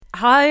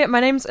Hi, my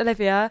name's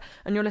Olivia,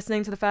 and you're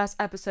listening to the first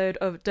episode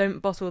of Don't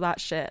Bottle That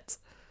Shit.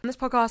 On this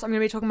podcast, I'm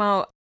going to be talking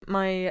about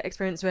my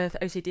experience with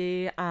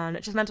OCD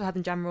and just mental health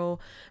in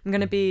general. I'm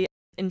going to be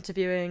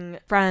interviewing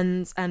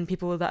friends and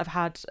people that have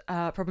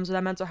had problems with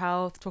their mental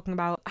health, talking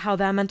about how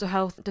their mental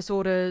health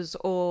disorders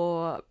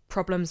or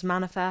problems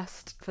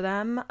manifest for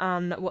them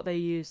and what they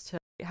use to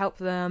help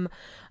them.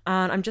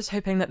 And I'm just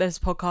hoping that this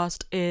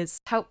podcast is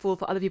helpful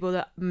for other people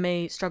that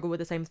may struggle with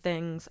the same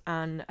things,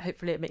 and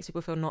hopefully it makes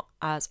people feel not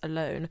as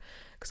alone,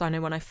 because I know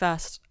when I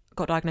first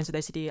got diagnosed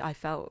with OCD I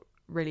felt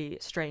really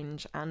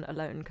strange and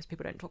alone because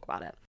people don't talk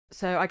about it.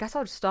 So I guess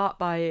I'll start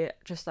by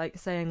just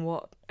saying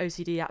what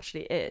OCD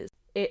actually is.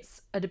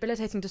 It's a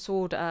debilitating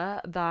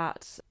disorder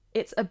that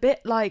it's a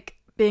bit like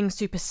being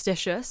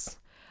superstitious,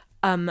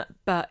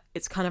 but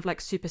it's kind of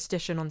like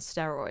superstition on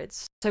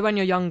steroids. So when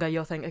you're younger,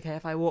 you'll think, okay,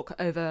 if I walk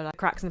over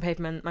cracks in the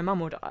pavement, my mum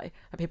will die.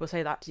 And people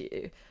say that to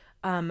you.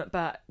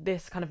 But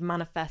this kind of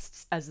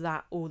manifests as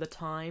that all the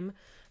time.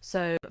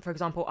 So, for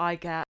example, I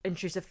get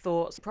intrusive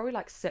thoughts, probably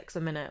 6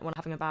 a minute when I'm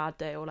having a bad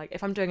day, or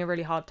if I'm doing a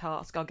really hard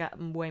task, I'll get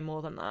way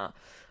more than that.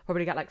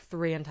 Probably get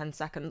 3 in 10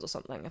 seconds or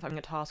something if I'm having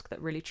a task that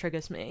really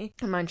triggers me.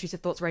 And my intrusive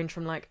thoughts range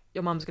from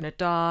your mum's gonna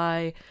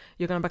die,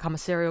 you're gonna become a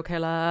serial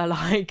killer,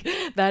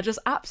 they're just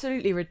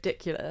absolutely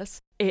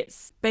ridiculous.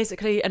 It's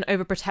basically an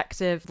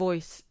overprotective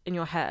voice in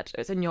your head.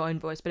 It's in your own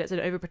voice, but it's an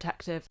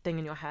overprotective thing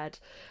in your head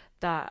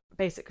that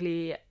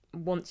basically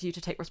wants you to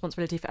take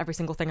responsibility for every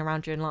single thing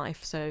around you in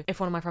life. So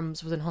if one of my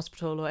friends was in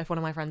hospital, or if one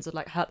of my friends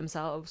had hurt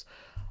themselves,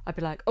 I'd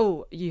be like,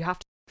 oh, you have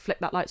to flick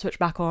that light switch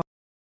back on,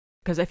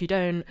 because if you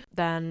don't,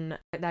 then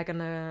they're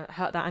gonna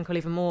hurt their ankle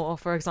even more,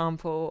 for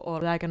example, or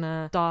they're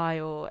gonna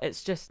die, or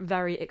it's just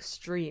very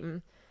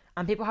extreme.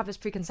 And people have this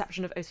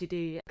preconception of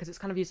OCD because it's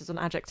kind of used as an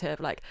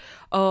adjective,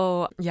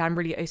 oh, yeah, I'm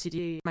really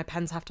OCD. My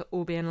pens have to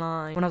all be in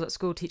line. When I was at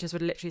school, teachers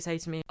would literally say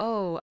to me,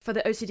 oh, for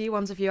the OCD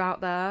ones of you out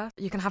there,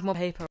 you can have more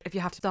paper if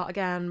you have to start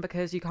again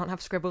because you can't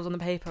have scribbles on the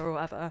paper or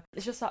whatever.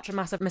 It's just such a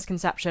massive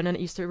misconception, and it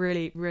used to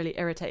really, really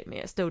irritate me.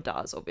 It still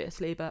does,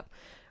 obviously, but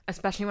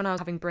especially when I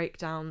was having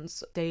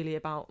breakdowns daily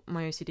about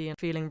my OCD and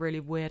feeling really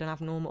weird and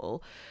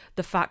abnormal,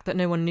 the fact that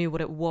no one knew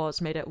what it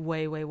was made it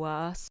way, way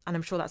worse. And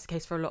I'm sure that's the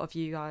case for a lot of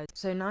you guys.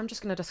 So now I'm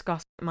just going to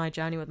discuss my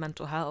journey with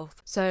mental health.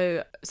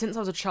 So since I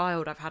was a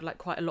child, I've had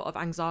quite a lot of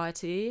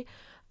anxiety.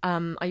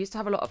 I used to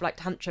have a lot of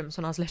tantrums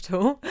when I was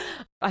little.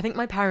 I think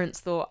my parents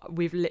thought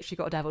we've literally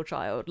got a devil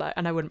child,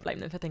 and I wouldn't blame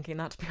them for thinking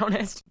that, to be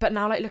honest. But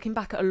now looking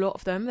back at a lot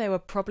of them, they were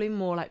probably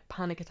more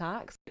panic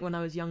attacks when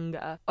I was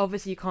younger.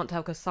 Obviously you can't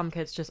tell because some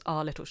kids just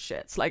are little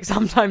shits.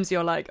 Sometimes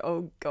you're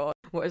oh god,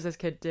 what is this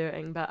kid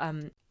doing? But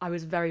I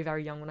was very,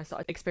 very young when I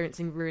started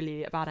experiencing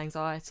really bad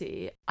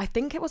anxiety. I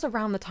think it was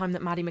around the time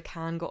that Maddie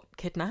McCann got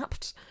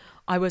kidnapped.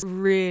 I was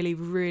really,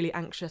 really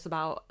anxious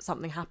about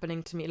something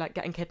happening to me,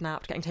 getting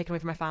kidnapped, getting taken away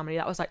from my family.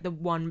 That was the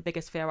one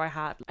biggest fear I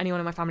had. Anyone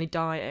in my family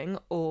dying,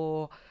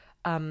 or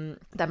them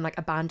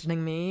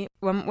abandoning me.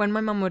 When my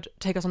mum would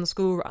take us on the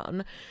school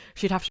run,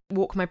 she'd have to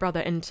walk my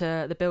brother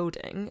into the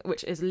building,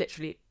 which is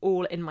literally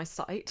all in my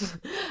sight,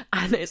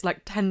 and it's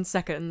 10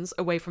 seconds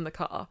away from the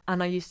car.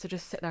 And I used to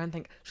just sit there and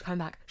think, she's coming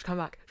back, she's coming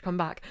back, she's coming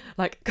back.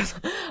 Because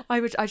I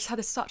just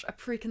had such a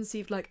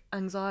preconceived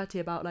anxiety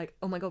about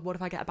oh my god, what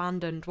if I get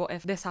abandoned? What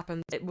if this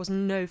happens? It was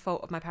no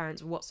fault of my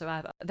parents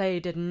whatsoever.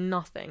 They did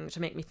nothing to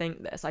make me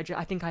think this. I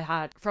think I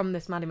had, from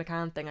this Maddie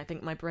McCann thing, I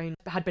think my brain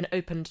had been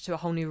opened to a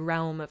whole new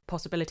realm of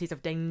possibilities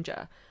of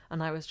danger,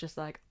 and I was just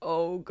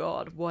oh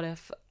god, what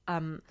if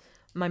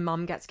my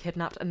mum gets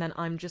kidnapped and then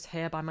I'm just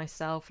here by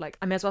myself?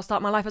 I may as well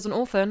start my life as an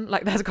orphan.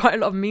 There's quite a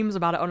lot of memes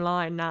about it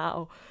online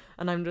now,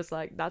 and I'm just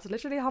that's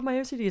literally how my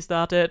OCD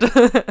started.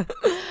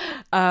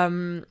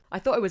 I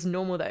thought it was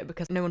normal though,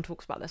 because no one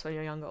talks about this when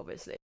you're younger,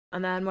 obviously.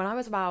 And then when I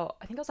was about,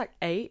 I think I was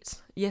 8,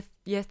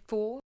 year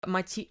 4,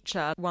 my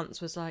teacher once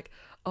was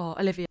oh,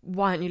 Olivia,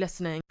 why aren't you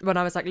listening? When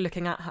I was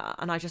looking at her,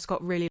 and I just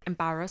got really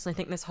embarrassed. And I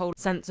think this whole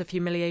sense of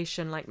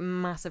humiliation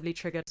massively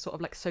triggered sort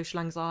of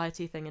social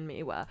anxiety thing in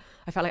me, where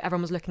I felt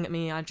everyone was looking at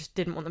me. I just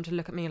didn't want them to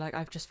look at me.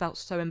 I've just felt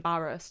so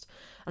embarrassed.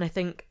 And I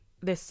think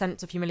this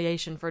sense of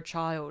humiliation for a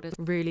child is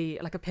really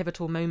a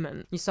pivotal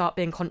moment. You start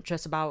being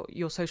conscious about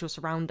your social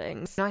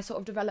surroundings. And I sort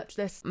of developed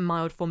this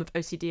mild form of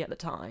OCD at the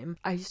time.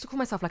 I used to call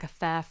myself a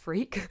fair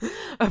freak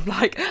of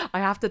I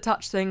have to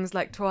touch things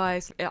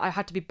twice. I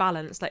had to be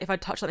balanced. If I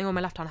touched something on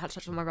my left hand, I had to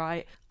touch it on my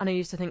right. And I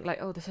used to think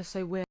oh, this is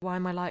so weird. Why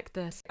am I like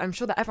this? I'm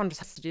sure that everyone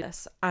just has to do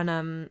this. And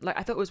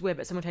I thought it was weird,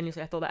 but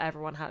simultaneously I thought that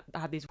everyone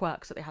had these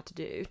quirks that they had to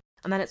do.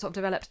 And then it sort of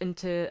developed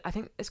into, I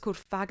think it's called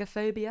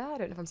phagophobia, I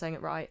don't know if I'm saying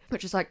it right,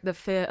 which is the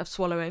fear of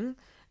swallowing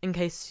in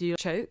case you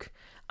choke.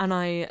 And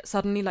I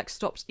suddenly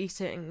stopped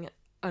eating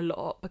a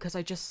lot because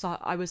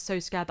I was so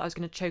scared that I was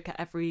going to choke at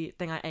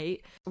everything I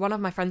ate. One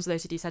of my friends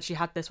with OCD said she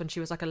had this when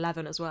she was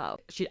 11 as well.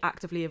 She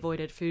actively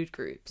avoided food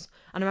groups.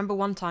 And I remember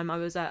one time I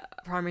was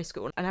at primary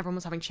school and everyone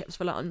was having chips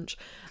for lunch,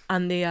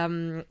 and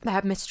the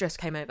head mistress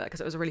came over, because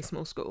it was a really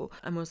small school,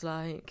 and was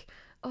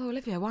oh,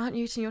 Olivia, why aren't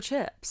you eating your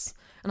chips?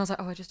 And I was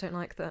like, oh, I just don't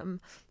like them.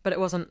 But it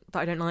wasn't that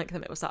I don't like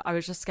them. It was that I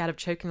was just scared of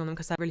choking on them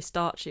because they're really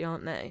starchy,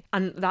 aren't they?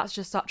 And that's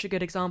just such a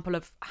good example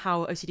of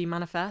how OCD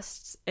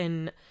manifests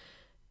in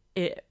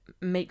it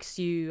makes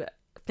you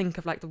think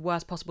of like the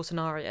worst possible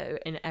scenario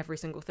in every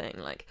single thing.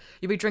 Like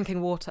you'll be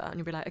drinking water and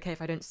you'll be like, okay,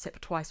 if I don't sip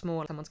twice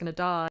more, someone's going to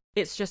die.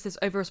 It's just this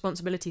over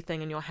responsibility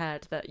thing in your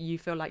head that you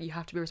feel like you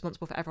have to be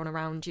responsible for everyone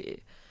around you.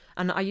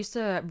 And I used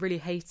to really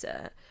hate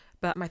it.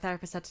 But my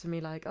therapist said to me,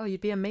 like, oh,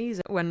 you'd be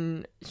amazing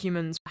when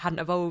humans hadn't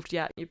evolved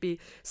yet. You'd be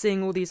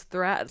seeing all these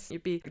threats.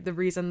 You'd be the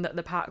reason that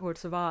the pack would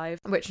survive.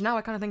 Which now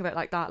I kind of think of it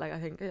like that. Like, I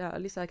think, yeah,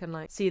 at least I can,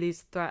 like, see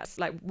these threats.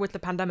 Like, with the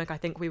pandemic, I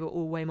think we were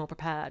all way more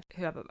prepared.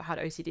 Whoever had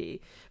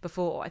OCD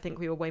before, I think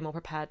we were way more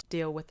prepared to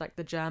deal with, like,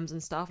 the germs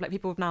and stuff. Like,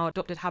 people have now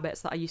adopted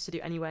habits that I used to do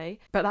anyway.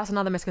 But that's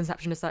another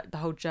misconception, is, like, the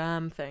whole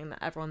germ thing,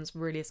 that everyone's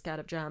really scared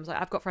of germs.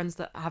 Like, I've got friends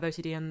that have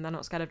OCD and they're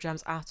not scared of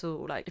germs at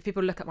all. Like, if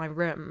people look at my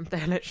room,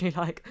 they're literally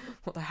like,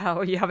 what the hell,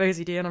 you have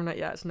OCD? And I'm like,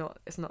 yeah, it's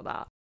not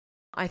that.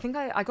 I think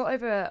I got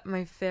over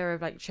my fear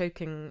of like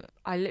choking.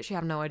 I literally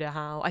have no idea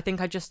how. I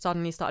think I just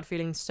suddenly started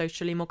feeling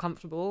socially more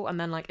comfortable, and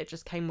then like it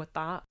just came with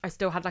that. I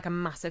still had like a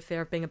massive fear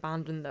of being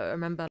abandoned though. I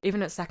remember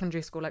even at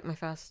secondary school, like my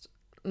first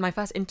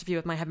interview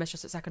with my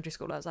headmistress at secondary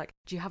school, I was like,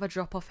 do you have a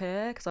drop off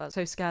here? Because I was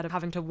so scared of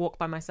having to walk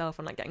by myself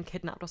and like getting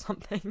kidnapped or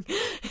something.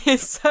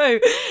 It's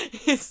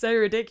so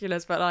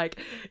ridiculous, but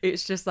like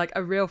it's just like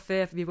a real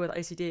fear for people with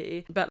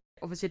OCD. But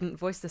obviously I didn't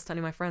voice this to any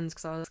of my friends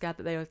because I was scared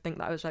that they would think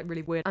that I was like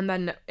really weird. And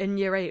then in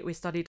year 8 we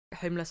studied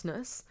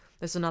homelessness.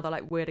 This is another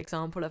like weird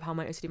example of how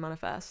my OCD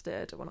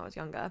manifested when I was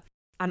younger.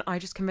 And I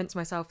just convinced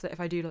myself that if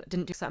I didn't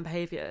do certain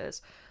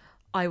behaviours,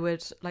 I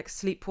would like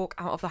sleepwalk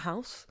out of the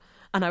house.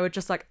 And I would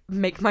just like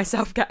make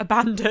myself get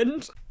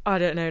abandoned. I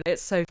don't know.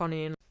 It's so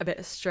funny and a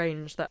bit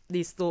strange that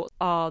these thoughts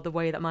are the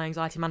way that my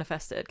anxiety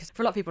manifested. Because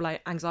for a lot of people,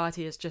 like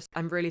anxiety is just,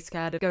 I'm really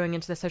scared of going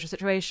into this social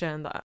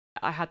situation. That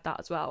I had that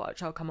as well,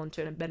 which I'll come on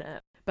to in a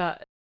minute.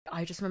 But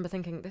I just remember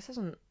thinking, this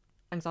isn't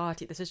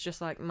anxiety. This is just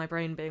like my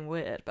brain being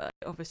weird. But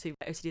obviously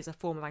OCD is a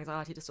form of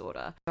anxiety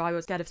disorder. So I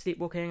was scared of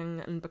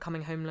sleepwalking and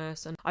becoming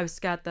homeless. And I was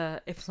scared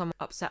that if someone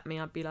upset me,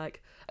 I'd be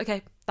like,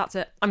 okay, that's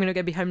it. I'm going to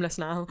go be homeless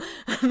now.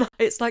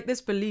 It's like this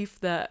belief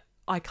that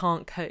I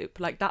can't cope.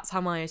 Like that's how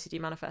my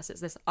OCD manifests.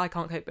 It's this I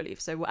can't cope belief.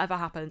 So whatever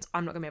happens,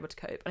 I'm not going to be able to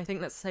cope. And I think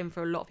that's the same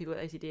for a lot of people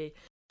with OCD.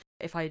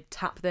 If I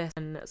tap this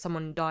and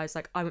someone dies,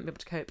 like I won't be able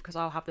to cope because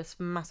I'll have this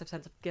massive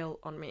sense of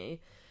guilt on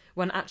me.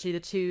 When actually the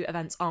two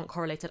events aren't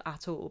correlated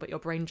at all, but your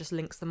brain just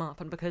links them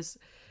up. And because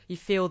you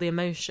feel the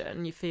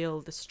emotion, you feel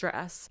the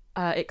stress,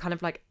 it kind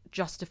of like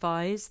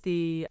justifies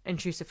the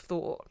intrusive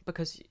thought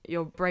because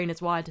your brain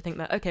is wired to think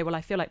that, okay, well,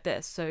 I feel like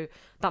this, so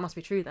that must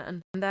be true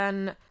then. And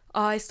then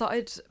I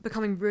started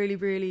becoming really,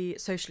 really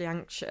socially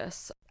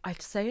anxious.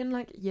 I'd say in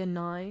like year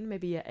 9,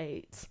 maybe year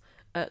 8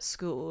 at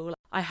school.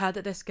 I heard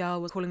that this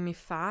girl was calling me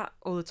fat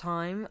all the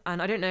time.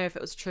 And I don't know if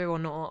it was true or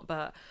not,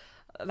 but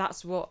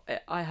that's what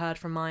I heard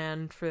from my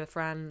end through a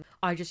friend.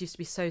 I just used to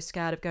be so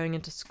scared of going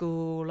into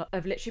school,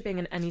 of literally being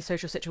in any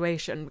social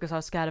situation because I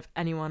was scared of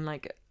anyone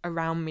like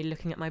around me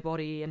looking at my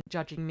body and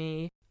judging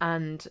me.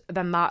 And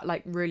then that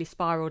like really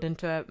spiraled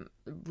into a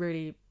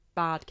really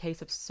bad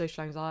case of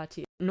social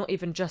anxiety, not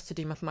even just to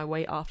do with my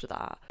weight after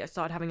that. I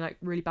started having like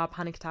really bad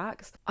panic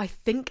attacks. I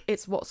think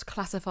it's what's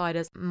classified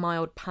as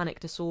mild panic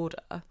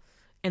disorder,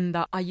 in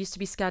that I used to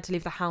be scared to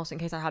leave the house in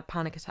case I had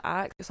panic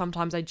attack.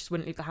 Sometimes I just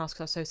wouldn't leave the house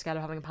because I was so scared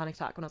of having a panic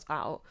attack when I was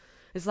out.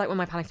 It's like when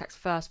my panic attacks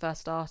first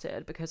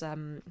started, because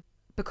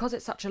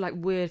it's such a like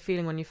weird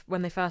feeling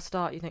when they first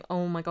start. You think,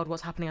 oh my god,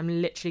 what's happening?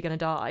 I'm literally gonna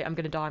die. I'm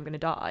gonna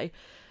die,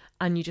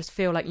 and you just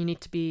feel like you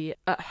need to be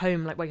at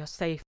home, like where you're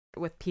safe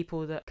with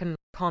people that can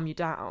calm you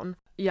down.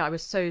 Yeah, I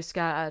was so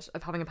scared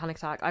of having a panic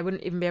attack. I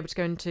wouldn't even be able to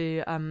go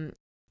into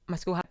my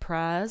school had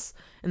prayers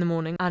in the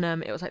morning, and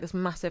it was like this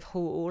massive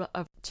hall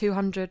of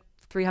 200-300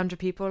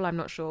 people. I'm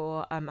not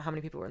sure how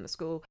many people were in the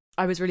school.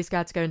 I was really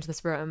scared to go into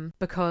this room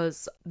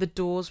because the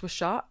doors were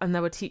shut and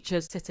there were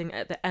teachers sitting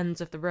at the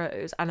ends of the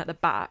rows and at the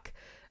back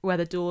where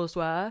the doors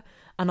were,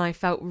 and I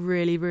felt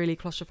really, really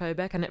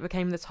claustrophobic, and it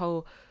became this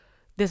whole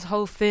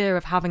fear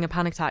of having a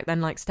panic attack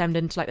then like stemmed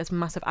into like this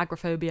massive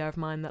agoraphobia of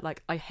mine that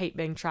like I hate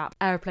being trapped.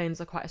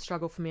 Airplanes are quite a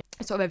struggle for me.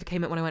 I sort of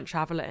overcame it when I went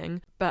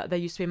travelling, but they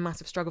used to be a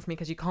massive struggle for me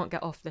because you can't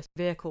get off this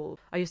vehicle.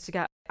 I used to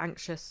get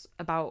anxious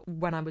about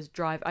when I was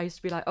driving. I used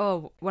to be like,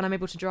 oh, when I'm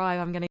able to drive,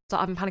 I'm going to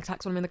start having panic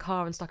attacks when I'm in the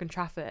car and stuck in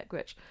traffic,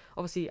 which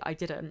obviously I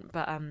didn't,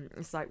 but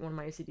it's like one of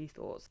my OCD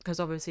thoughts, because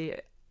obviously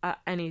at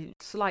any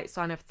slight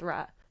sign of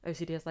threat,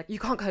 OCD is like, you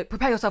can't cope,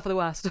 prepare yourself for the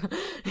worst.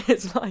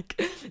 It's like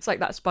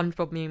that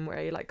SpongeBob meme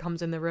where he like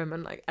comes in the room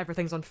and like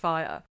everything's on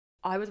fire.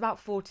 I was about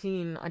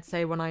 14, I'd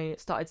say, when I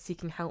started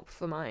seeking help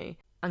for my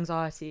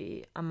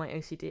anxiety and my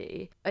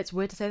OCD. It's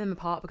weird to say them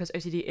apart because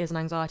OCD is an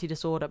anxiety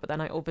disorder, but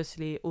then I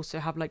obviously also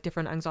have like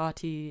different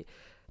anxiety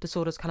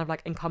disorders kind of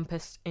like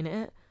encompassed in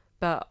it.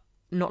 But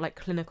not like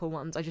clinical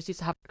ones. I just used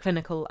to have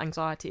clinical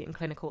anxiety and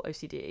clinical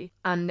OCD.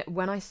 And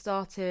when I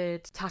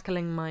started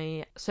tackling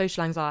my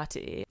social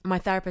anxiety, my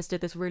therapist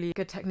did this really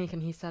good technique,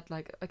 and he said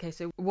like, okay,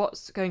 so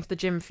what's going to the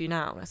gym for you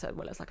now? And I said,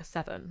 well, it's like a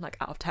 7, like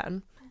out of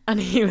 10. And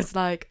he was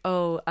like,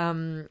 oh,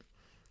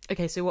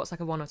 okay, so what's like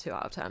a 1 or 2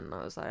 out of 10? And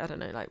I was like, I don't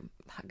know, like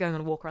going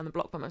on a walk around the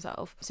block by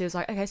myself. So he was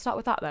like, okay, start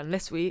with that then.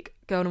 This week,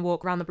 go on a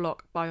walk around the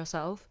block by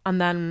yourself. And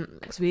then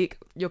next week,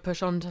 you'll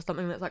push on to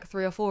something that's like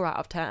 3 or 4 out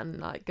of 10,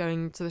 like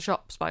going to the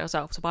shops by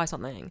yourself to buy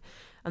something.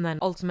 And then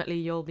ultimately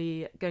you'll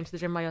be going to the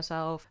gym by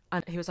yourself.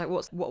 And he was like,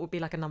 what would be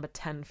like a number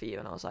 10 for you?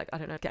 And I was like, I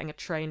don't know, getting a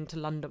train to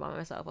London by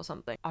myself or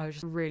something. I was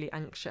just really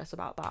anxious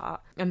about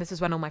that. And this is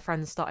when all my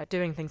friends started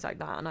doing things like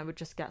that, and I would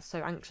just get so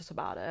anxious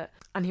about it.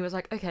 And he was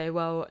like, okay,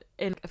 well,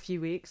 in a few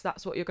weeks,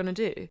 that's what you're going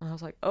to do. And I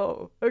was like,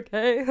 oh,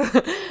 okay.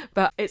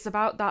 But it's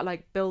about that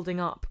like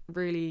building up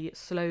really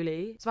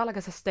slowly. It's about like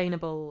a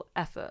sustainable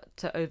effort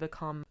to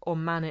overcome or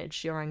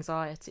manage your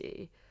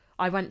anxiety.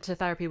 I went to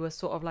therapy with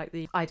sort of like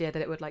the idea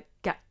that it would like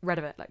get rid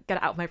of it, like get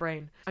it out of my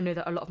brain. I know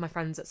that a lot of my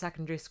friends at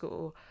secondary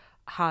school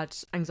had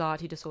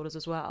anxiety disorders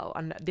as well.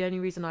 And the only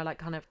reason I like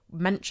kind of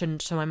mentioned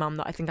to my mum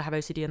that I think I have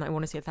OCD and that I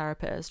want to see a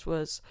therapist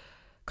was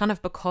kind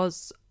of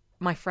because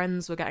my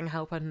friends were getting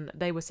help and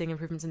they were seeing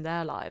improvements in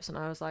their lives. And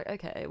I was like,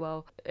 okay,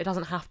 well, it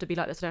doesn't have to be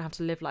like this. I don't have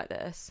to live like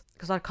this.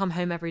 Because I'd come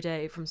home every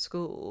day from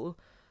school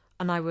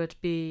and I would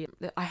be,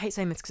 I hate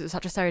saying this because it's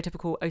such a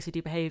stereotypical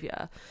OCD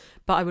behaviour,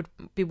 but I would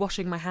be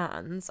washing my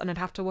hands and I'd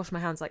have to wash my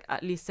hands like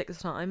at least 6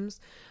 times.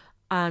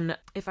 And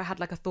if I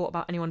had like a thought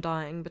about anyone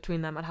dying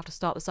between them, I'd have to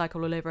start the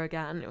cycle all over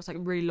again. It was like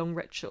a really long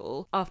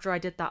ritual. After I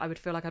did that, I would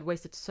feel like I'd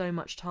wasted so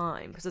much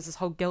time, because there's this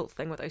whole guilt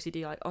thing with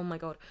OCD, like, oh my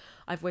God,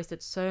 I've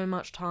wasted so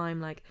much time,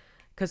 like,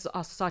 because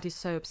our society's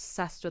so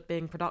obsessed with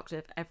being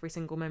productive every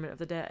single moment of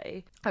the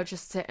day. I would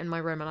just sit in my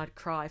room and I'd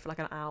cry for like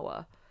an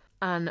hour.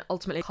 And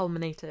ultimately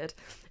culminated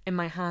in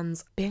my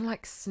hands being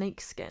like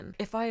snake skin.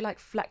 If I like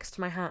flexed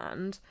my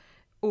hand,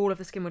 all of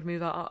the skin would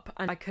move up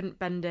and I couldn't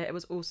bend it. It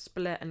was all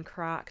split and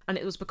cracked. And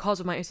it was because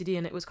of my OCD,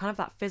 and it was kind of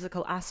that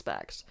physical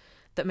aspect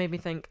that made me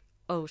think,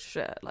 oh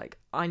shit, like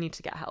I need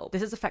to get help.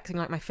 This is affecting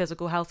like my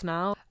physical health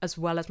now, as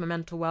well as my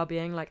mental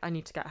well-being. Like I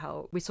need to get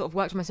help. We sort of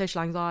worked on my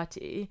social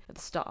anxiety at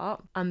the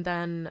start. And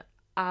then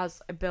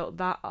as I built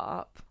that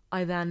up,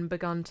 I then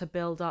begun to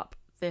build up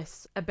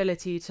this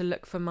ability to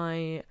look for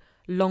my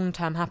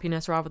long-term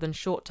happiness rather than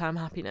short-term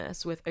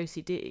happiness with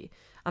OCD.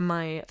 And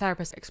my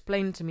therapist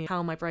explained to me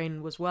how my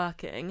brain was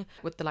working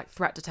with the like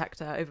threat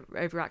detector,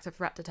 overactive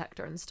threat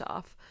detector and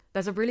stuff.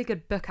 There's a really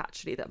good book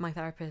actually that my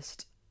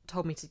therapist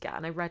told me to get,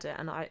 and I read it,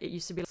 and it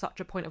used to be such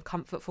a point of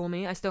comfort for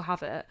me. I still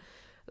have it,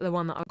 the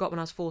one that I got when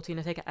I was 14.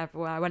 I take it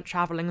everywhere. I went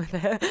travelling with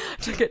it.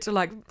 Took it to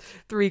like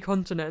 3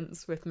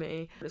 continents with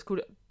me. It's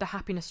called The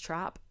Happiness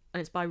Trap, and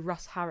it's by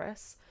Russ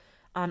Harris.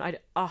 And I'd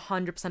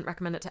 100%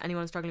 recommend it to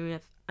anyone struggling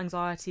with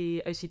anxiety,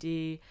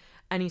 OCD,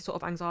 any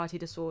sort of anxiety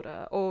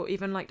disorder, or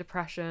even like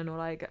depression or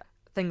like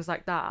things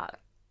like that.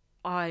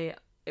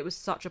 It was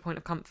such a point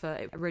of comfort.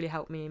 It really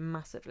helped me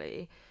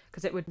massively,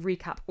 because it would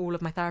recap all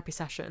of my therapy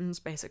sessions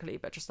basically,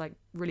 but just like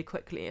really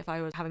quickly. If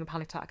I was having a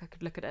panic attack, I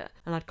could look at it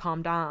and I'd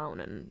calm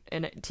down,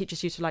 and it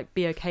teaches you to like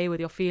be okay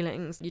with your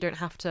feelings. You don't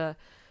have to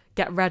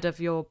get rid of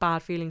your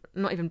bad feelings.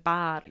 Not even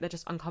bad, they're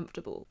just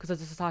uncomfortable, because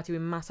as a society we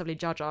massively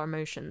judge our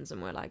emotions,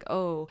 and we're like,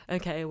 oh,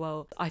 okay,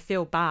 well, I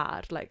feel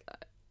bad, like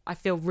I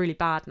feel really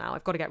bad now,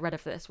 I've got to get rid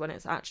of this, when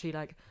it's actually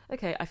like,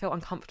 okay, I feel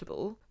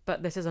uncomfortable,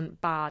 but this isn't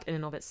bad in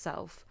and of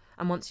itself.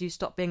 And once you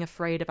stop being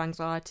afraid of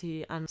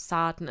anxiety and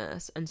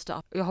sadness and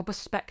stuff, your whole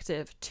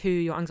perspective to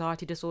your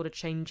anxiety disorder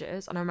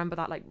changes. And I remember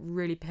that like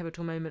really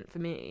pivotal moment for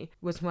me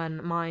was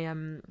when my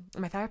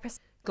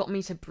therapist got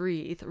me to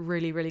breathe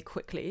really, really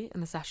quickly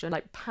in the session,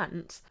 like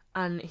pant,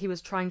 and he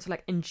was trying to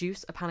like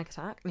induce a panic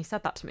attack, and he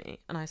said that to me,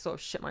 and I sort of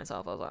shit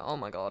myself. I was like, oh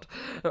my God,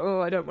 oh,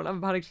 I don't want to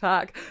have a panic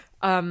attack.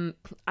 And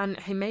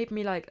he made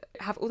me like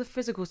have all the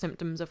physical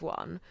symptoms of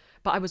one,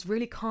 but I was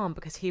really calm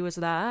because he was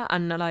there,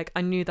 and like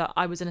I knew that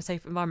I was in a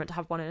safe environment to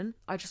have one in.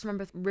 I just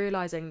remember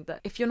realizing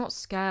that if you're not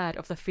scared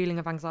of the feeling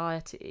of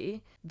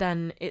anxiety,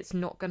 then it's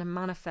not going to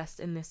manifest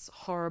in this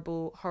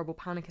horrible, horrible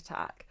panic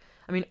attack.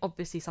 I mean,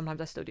 obviously, sometimes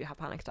I still do have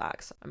panic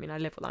attacks. I mean, I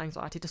live with an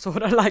anxiety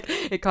disorder. Like,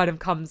 it kind of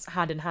comes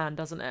hand in hand,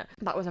 doesn't it?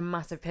 That was a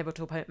massive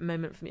pivotal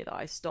moment for me, that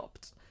I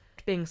stopped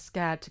being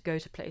scared to go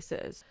to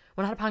places.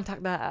 When I had a panic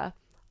attack there,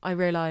 I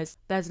realised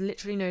there's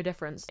literally no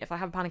difference. If I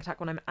have a panic attack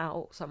when I'm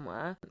out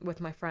somewhere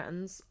with my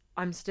friends,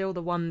 I'm still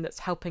the one that's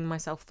helping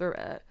myself through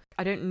it.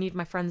 I don't need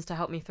my friends to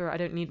help me through it. I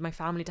don't need my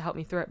family to help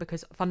me through it,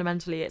 because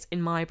fundamentally it's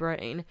in my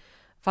brain.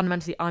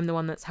 Fundamentally, I'm the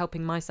one that's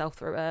helping myself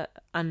through it,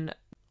 and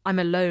I'm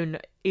alone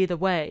either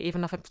way.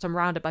 Even if I'm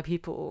surrounded by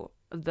people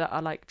that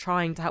are like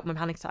trying to help my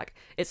panic attack,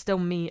 it's still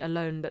me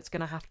alone that's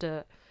going to have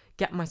to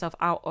get myself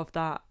out of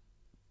that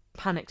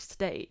panicked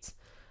state.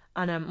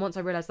 And once I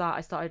realised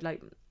that,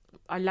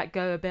 I let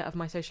go a bit of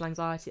my social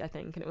anxiety, I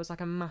think, and it was like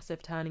a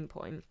massive turning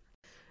point.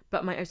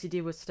 But my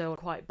OCD was still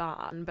quite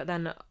bad. But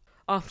then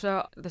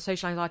after the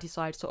social anxiety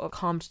side sort of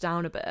calmed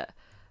down a bit,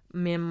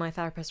 me and my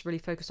therapist really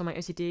focused on my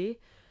OCD.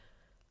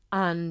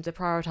 and the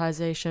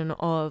prioritization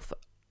of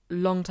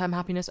long-term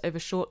happiness over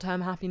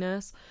short-term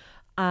happiness.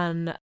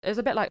 And it's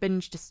a bit like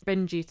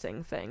binge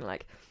eating thing.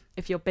 Like,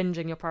 if you're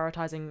binging, you're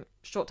prioritizing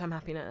short-term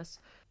happiness,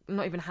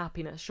 not even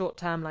happiness,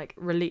 short-term like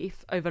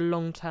relief over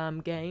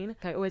long-term gain.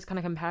 I always kind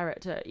of compare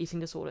it to eating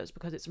disorders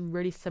because it's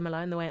really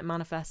similar in the way it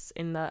manifests,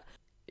 in that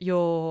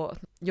you'll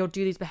do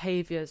these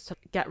behaviors to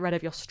get rid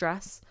of your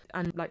stress.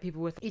 And like,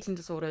 people with eating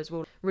disorders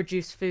will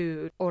reduce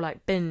food or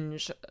like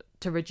binge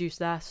to reduce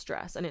their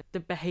stress, and it's the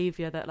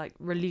behavior that like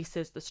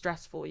releases the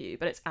stress for you,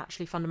 but it's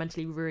actually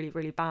fundamentally really,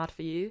 really bad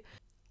for you.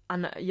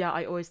 And yeah,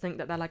 I always think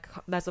that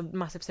there's a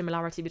massive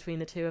similarity between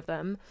the two of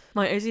them.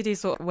 My OCD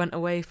sort of went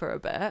away for a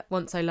bit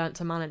once I learnt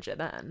to manage it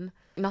then.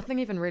 Nothing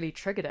even really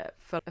triggered it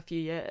for a few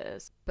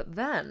years. But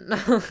then,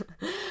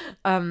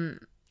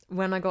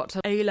 when I got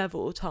to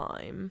A-level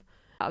time,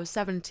 I was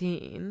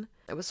 17.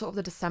 It was sort of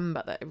the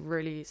December that it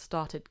really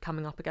started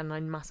coming up again, and I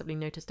massively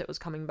noticed it was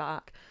coming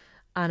back.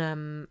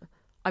 And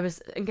I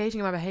was engaging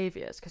in my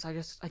behaviours because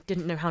I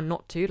didn't know how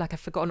not to. Like, I've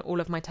forgotten all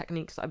of my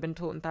techniques that I've been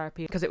taught in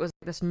therapy, because it was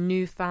this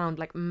newfound,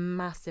 like,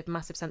 massive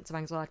sense of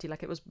anxiety.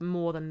 Like, it was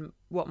more than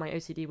what my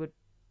OCD would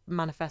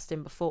manifest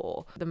in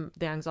before. The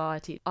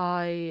anxiety.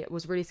 I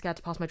was really scared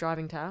to pass my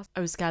driving test.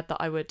 I was scared that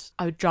I would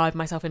drive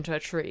myself into a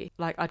tree.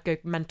 Like, I'd go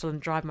mental and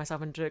drive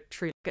myself into a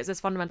tree. It's this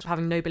fundamental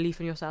having no belief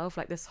in yourself,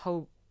 like this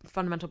whole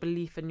fundamental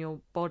belief in your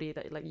body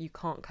that like you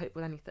can't cope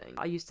with anything.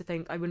 I used to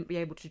think I wouldn't be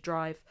able to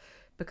drive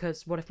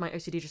because what if my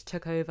OCD just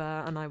took over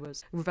and I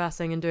was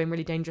reversing and doing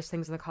really dangerous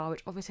things in the car,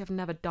 which obviously I've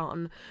never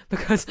done,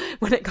 because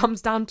when it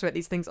comes down to it,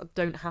 these things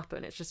don't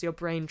happen. It's just your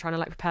brain trying to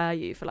like prepare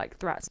you for like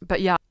threats.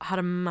 But yeah, I had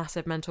a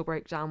massive mental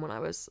breakdown when I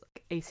was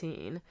like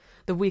 18.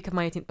 The week of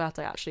my 18th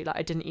birthday, actually, like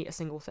I didn't eat a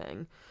single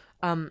thing.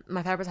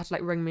 My therapist had to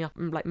like ring me up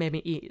and like made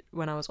me eat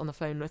when I was on the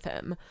phone with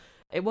him.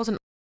 It wasn't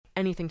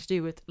anything to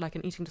do with like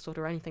an eating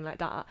disorder or anything like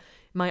that.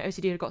 My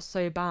OCD had got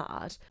so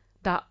bad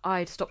that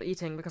I'd stopped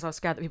eating because I was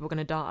scared that people were going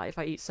to die if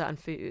I eat certain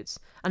foods.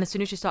 And as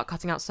soon as you start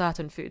cutting out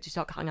certain foods, you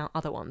start cutting out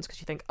other ones,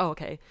 because you think, oh,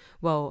 okay,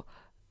 well,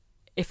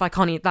 if I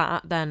can't eat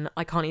that, then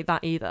I can't eat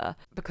that either.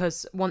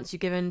 Because once you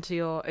give in to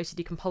your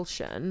OCD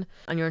compulsion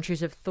and your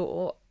intrusive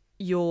thought,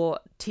 you're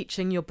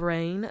teaching your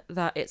brain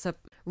that it's a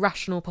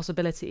rational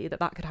possibility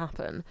that could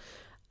happen.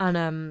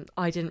 And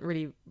I didn't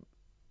really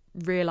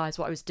realise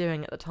what I was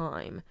doing at the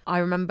time. I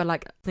remember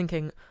like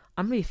thinking,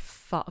 I'm really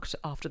fucked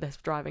after this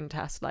driving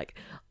test. Like,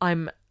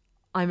 I'm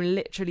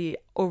literally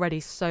already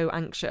so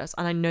anxious,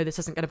 and I know this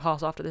isn't going to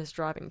pass after this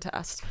driving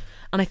test.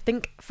 And I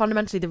think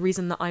fundamentally the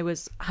reason that I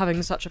was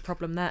having such a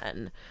problem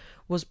then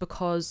was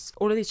because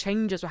all of these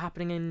changes were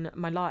happening in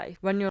my life.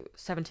 When you're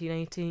 17,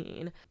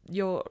 18,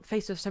 you're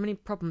faced with so many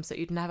problems that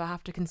you'd never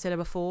have to consider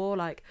before.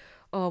 Like,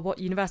 oh, what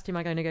university am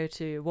I going to go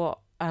to?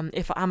 Am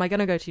I going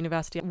to go to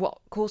university? What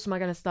course am I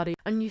going to study?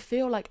 And you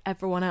feel like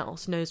everyone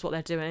else knows what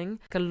they're doing.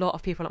 Like, a lot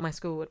of people at my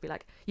school would be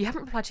like, you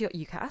haven't applied to your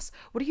UCAS?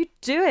 What are you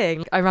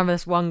doing? I remember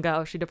this one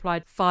girl, she'd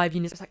applied 5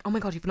 unis. It's like, oh my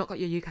God, you've not got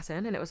your UCAS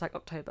in? And it was like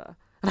October.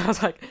 And I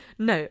was like,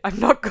 no, I've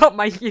not got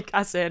my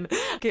UCAS in.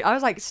 Okay, I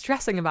was like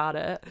stressing about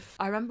it.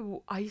 I remember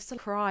I used to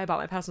cry about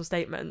my personal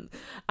statement.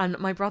 And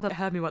my brother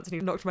heard me once and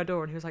he knocked on my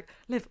door and he was like,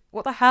 Liv,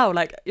 what the hell?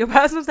 Like, your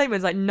personal statement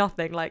is like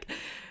nothing. Like,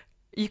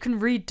 you can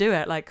redo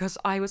it, like, because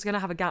I was going to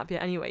have a gap year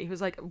anyway. He was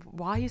like,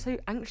 why are you so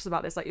anxious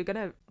about this? Like, you're going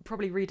to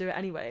probably redo it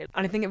anyway.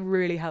 And I think it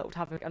really helped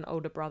having an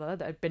older brother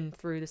that had been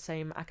through the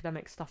same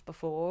academic stuff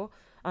before.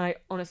 And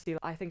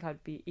I think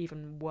I'd be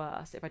even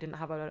worse if I didn't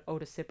have an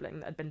older sibling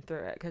that had been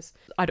through it, because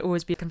I'd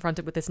always be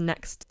confronted with this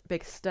next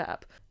big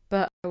step.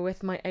 But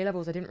with my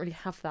A-levels, I didn't really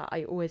have that.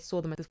 I always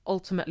saw them as this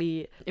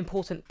ultimately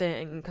important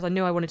thing, because I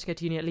knew I wanted to go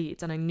to uni at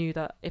Leeds, and I knew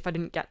that if I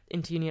didn't get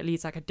into uni at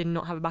Leeds, like, I did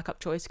not have a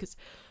backup choice, because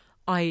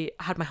I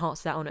had my heart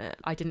set on it.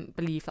 I didn't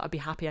believe that I'd be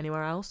happy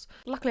anywhere else.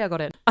 Luckily I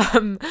got in.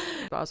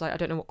 But I was like, I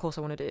don't know what course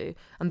I want to do.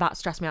 And that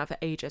stressed me out for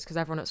ages, because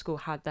everyone at school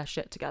had their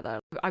shit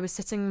together. I was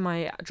sitting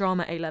my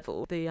drama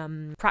A-level,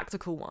 the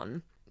practical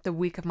one, the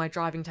week of my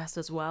driving test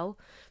as well.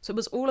 So it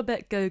was all a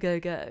bit go.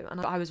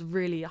 And I was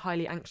really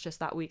highly anxious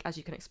that week, as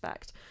you can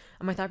expect.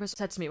 And my therapist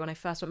said to me when I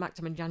first went back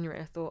to him in January,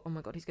 I thought, oh my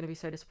God, he's going to be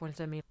so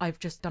disappointed in me. I've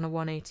just done a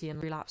 180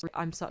 and relapsed.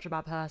 I'm such a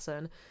bad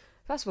person.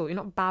 First of all, you're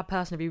not a bad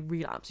person if you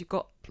relapse. You've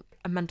got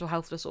a mental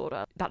health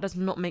disorder. That does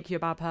not make you a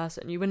bad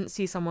person. You wouldn't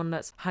see someone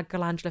that's had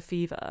glandular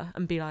fever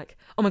and be like,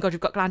 oh my God,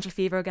 you've got glandular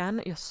fever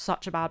again? You're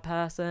such a bad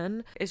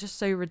person. It's just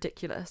so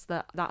ridiculous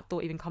that that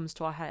thought even comes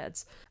to our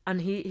heads.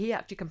 And he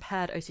actually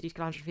compared OCD to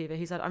glandular fever.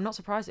 He said, I'm not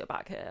surprised you're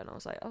back here. And I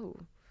was like, oh,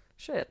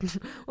 shit,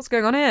 what's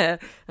going on here?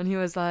 And he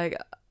was like,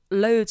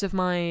 loads of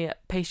my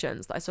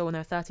patients that I saw when they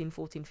were 13,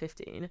 14,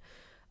 15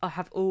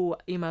 have all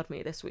emailed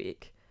me this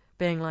week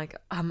being like,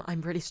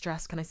 I'm really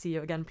stressed, can I see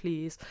you again,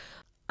 please?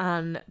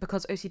 And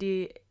because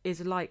OCD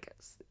is like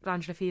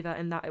glandular fever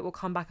in that it will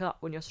come back up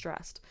when you're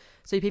stressed.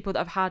 So people that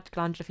have had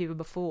glandular fever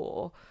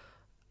before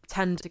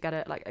tend to get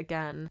it like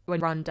again when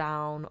run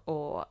down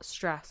or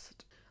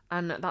stressed.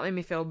 And that made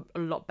me feel a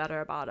lot better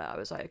about it. I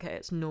was like, okay,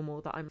 it's normal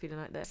that I'm feeling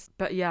like this.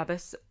 But yeah,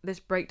 this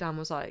breakdown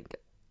was like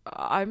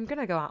I'm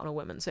gonna go out on a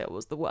whim and say it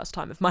was the worst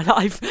time of my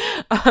life.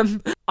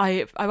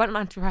 I went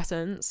on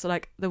antidepressants, so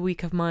like the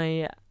week of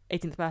my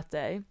 18th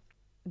birthday.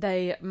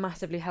 They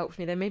massively helped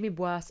me. They made me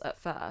worse at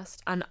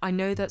first, and I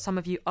know that some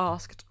of you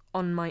asked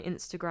on my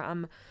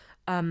Instagram,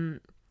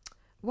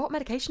 what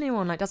medication are you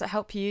on? Like, does it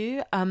help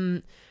you?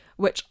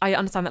 Which I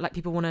understand that like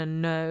people want to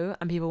know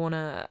and people want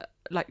to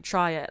like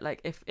try it,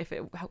 like if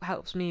it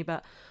helps me,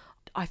 but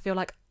I feel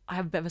like I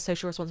have a bit of a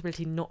social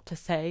responsibility not to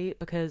say,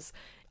 because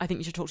I think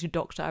you should talk to your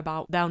doctor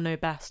about, they'll know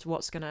best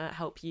what's going to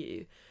help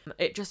you.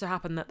 It just so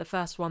happened that the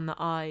first one that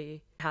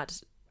I had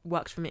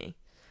worked for me.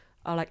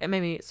 Like, it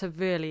made me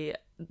severely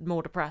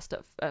more depressed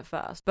at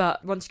first.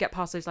 But once you get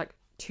past those like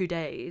 2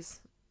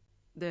 days,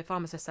 the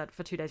pharmacist said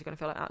for 2 days you're going to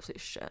feel like absolute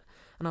shit.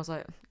 And I was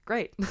like,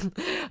 great.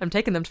 I'm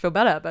taking them to feel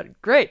better,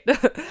 but great.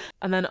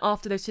 And then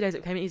after those 2 days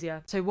it became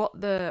easier. So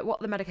what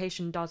the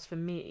medication does for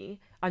me,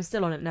 I'm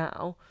still on it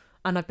now,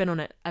 and I've been on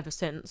it ever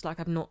since.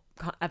 Like, I've not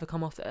ever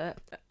come off it.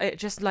 It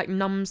just like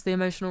numbs the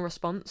emotional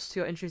response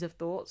to your intrusive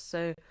thoughts.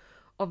 So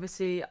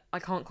obviously I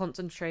can't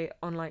concentrate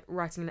on like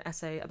writing an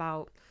essay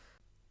about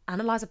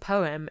analyze a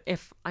poem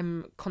if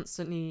I'm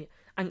constantly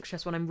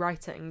anxious when I'm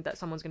writing that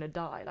someone's going to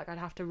die. Like, I'd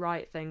have to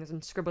write things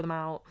and scribble them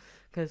out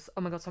because,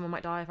 oh my god, someone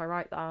might die if I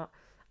write that.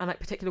 And like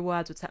particular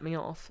words would set me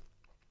off.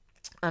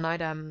 And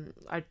I'd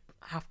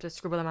have to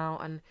scribble them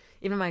out. And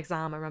even my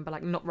exam, I remember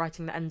like not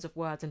writing the ends of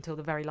words until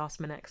the very last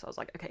minute, because I was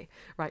like, okay,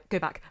 right, go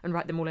back and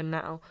write them all in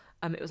now.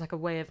 It was like a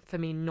way for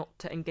me not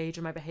to engage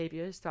in my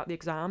behaviours throughout the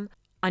exam.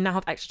 I now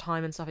have extra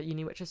time and stuff at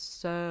uni, which is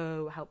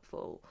so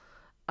helpful.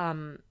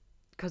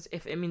 Because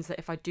if it means that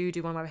if I do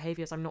one of my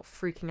behaviours, I'm not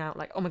freaking out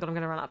like, oh my god, I'm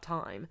going to run out of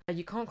time.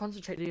 You can't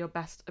concentrate to your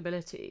best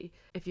ability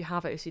if you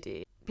have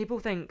OCD. People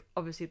think,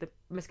 obviously, the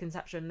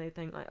misconception, they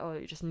think like, oh,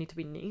 you just need to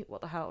be neat.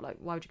 What the hell? Like,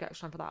 why would you get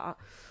extra time for that?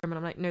 And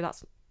I'm like, no,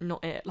 that's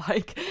not it.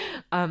 Like,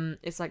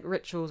 it's like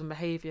rituals and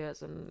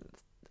behaviours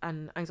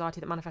and anxiety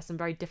that manifests in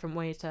very different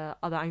ways to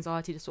other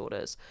anxiety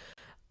disorders.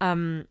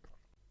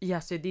 Yeah,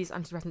 so these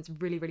antidepressants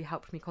really, really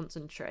helped me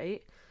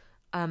concentrate.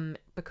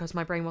 Because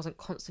my brain wasn't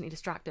constantly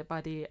distracted by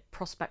the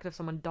prospect of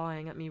someone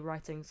dying at me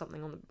writing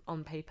something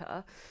on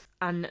paper.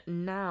 And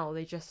now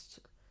they just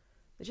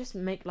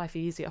make life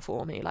easier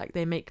for me. Like,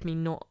 they make me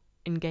not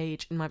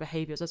engage in my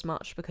behaviours as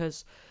much,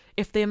 because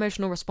if the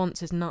emotional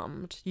response is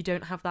numbed, you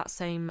don't have that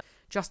same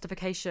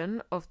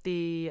justification of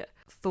the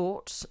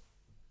thought,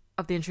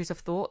 of the intrusive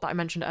thought that I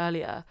mentioned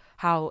earlier.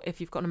 How if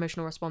you've got an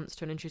emotional response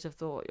to an intrusive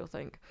thought, you'll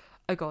think,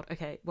 oh god,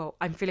 okay, well,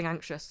 I'm feeling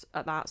anxious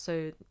at that,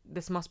 so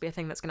this must be a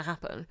thing that's going to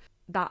happen.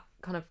 That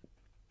kind of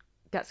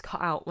gets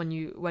cut out when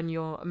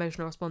your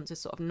emotional response is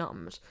sort of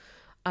numbed.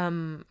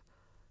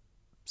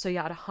 So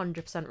yeah, I'd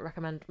 100%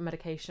 recommend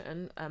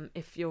medication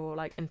if you're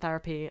like in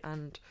therapy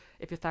and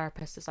if your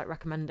therapist is like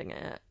recommending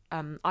it.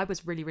 I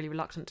was really, really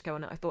reluctant to go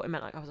on it. I thought it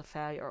meant like I was a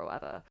failure or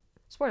whatever.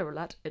 Spoiler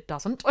alert, it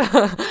doesn't.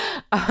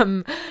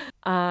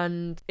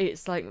 And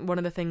it's like one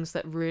of the things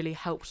that really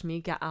helped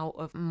me get out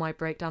of my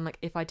breakdown. Like,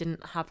 if I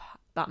didn't have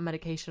that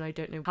medication, I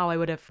don't know how I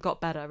would have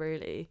got better,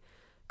 really,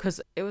 because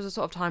it was a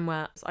sort of time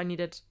where I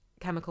needed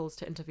chemicals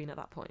to intervene at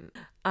that point.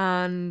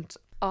 And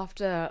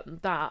after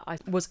that, I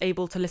was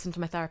able to listen to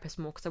my therapist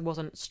more, because I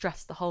wasn't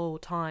stressed the whole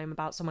time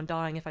about someone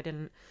dying if I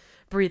didn't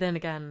breathe in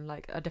again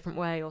like a different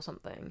way or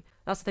something.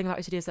 That's the thing about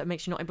OCD, is that it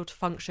makes you not able to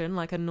function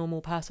like a normal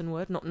person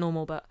would. Not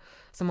normal, but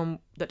someone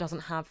that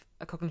doesn't have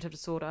a cognitive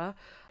disorder.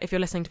 If you're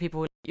listening to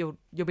people, you'll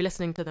be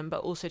listening to them,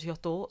 but also to your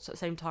thoughts at the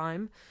same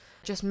time.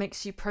 It just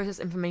makes you process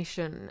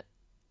information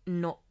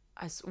not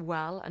as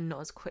well and not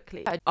as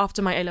quickly.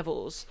 After my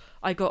A-levels,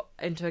 I got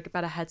into a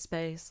better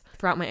headspace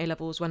throughout my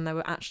A-levels when they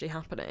were actually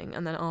happening,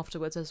 and then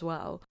afterwards as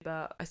well.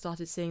 But I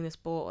started seeing this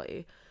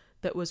boy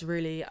that was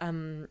really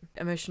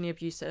emotionally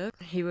abusive.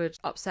 He would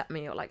upset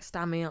me or like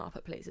stand me up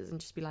at places and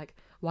just be like,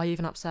 why are you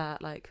even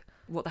upset? Like,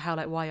 what the hell?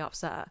 Like, why are you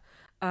upset?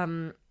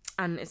 And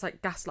it's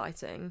like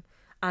gaslighting.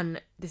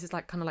 And this is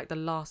like kind of like the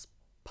last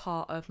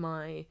part of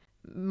my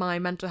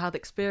mental health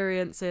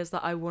experiences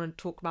that I want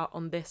to talk about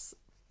on this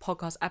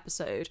podcast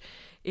episode,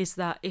 is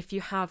that if you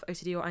have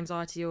OCD or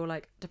anxiety or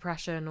like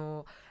depression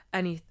or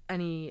any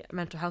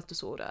mental health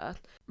disorder,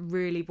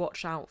 really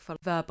watch out for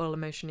verbal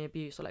emotional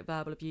abuse or like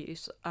verbal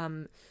abuse,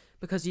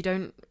 because you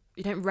don't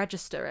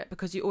register it,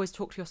 because you always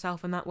talk to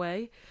yourself in that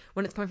way.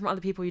 When it's coming from other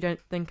people, you don't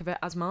think of it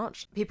as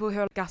much. People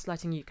who are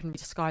gaslighting you can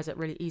disguise it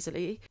really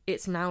easily.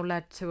 It's now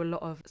led to a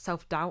lot of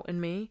self-doubt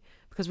in me,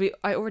 because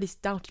I already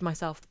doubted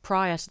myself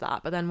prior to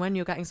that, but then when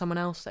you're getting someone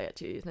else say it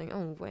to you, you think,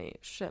 oh wait,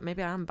 shit,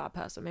 maybe I am a bad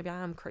person, maybe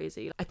I am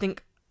crazy. I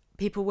think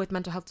people with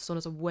mental health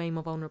disorders are way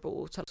more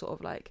vulnerable to sort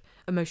of like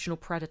emotional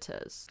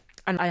predators.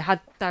 And I had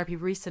therapy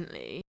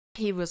recently.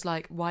 He was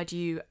like, why do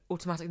you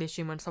automatically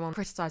assume when someone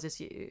criticizes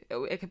you?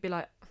 It could be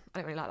like, I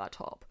don't really like that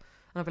top.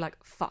 And I'd be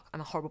like, fuck, I'm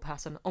a horrible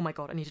person. Oh my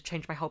god, I need to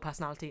change my whole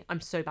personality.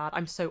 I'm so bad.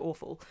 I'm so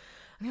awful.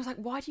 And he was like,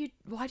 why do you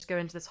go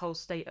into this whole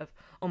state of,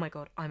 oh my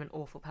god, I'm an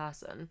awful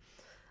person?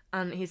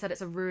 And he said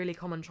it's a really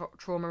common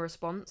trauma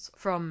response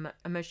from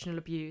emotional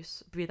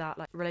abuse, be that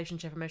like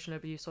relationship emotional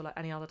abuse or like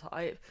any other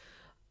type.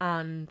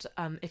 and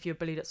if you're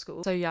bullied at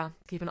school. So yeah,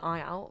 keep an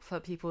eye out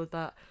for people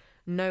that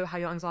know how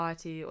your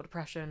anxiety or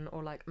depression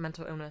or like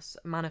mental illness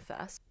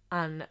manifests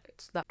and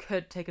that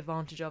could take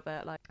advantage of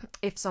it. Like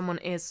if someone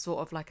is sort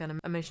of like an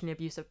emotionally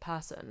abusive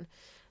person,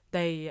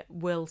 they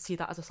will see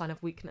that as a sign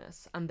of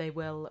weakness and they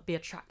will be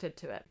attracted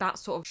to it. That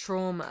sort of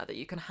trauma that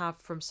you can have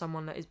from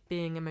someone that is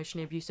being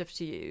emotionally abusive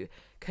to you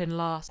can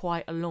last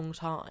quite a long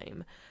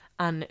time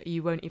and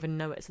you won't even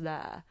know it's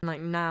there.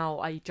 Like now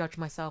I judge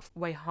myself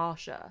way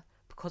harsher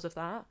because of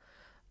that.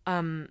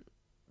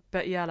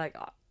 But yeah, like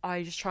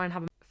I just try and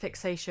have a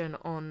fixation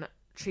on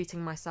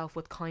treating myself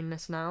with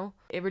kindness now.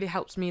 It really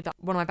helps me that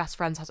one of my best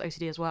friends has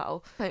OCD as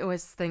well. I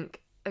always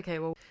think, okay,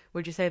 well,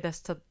 would you say this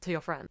to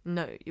your friend?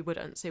 No, you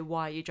wouldn't. So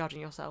why are you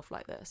judging yourself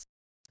like this?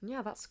 And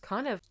yeah, that's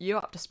kind of you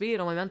up to speed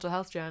on my mental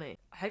health journey.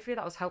 Hopefully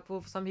that was helpful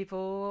for some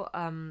people.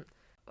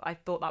 I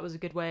thought that was a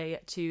good way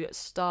to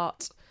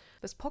start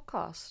this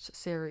podcast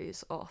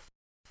series off.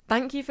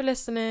 Thank you for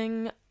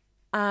listening.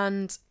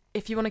 And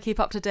if you want to keep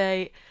up to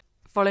date,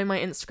 follow my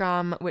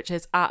Instagram, which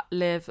is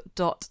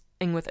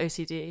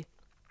 @live.ingwithocd.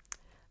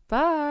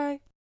 Bye.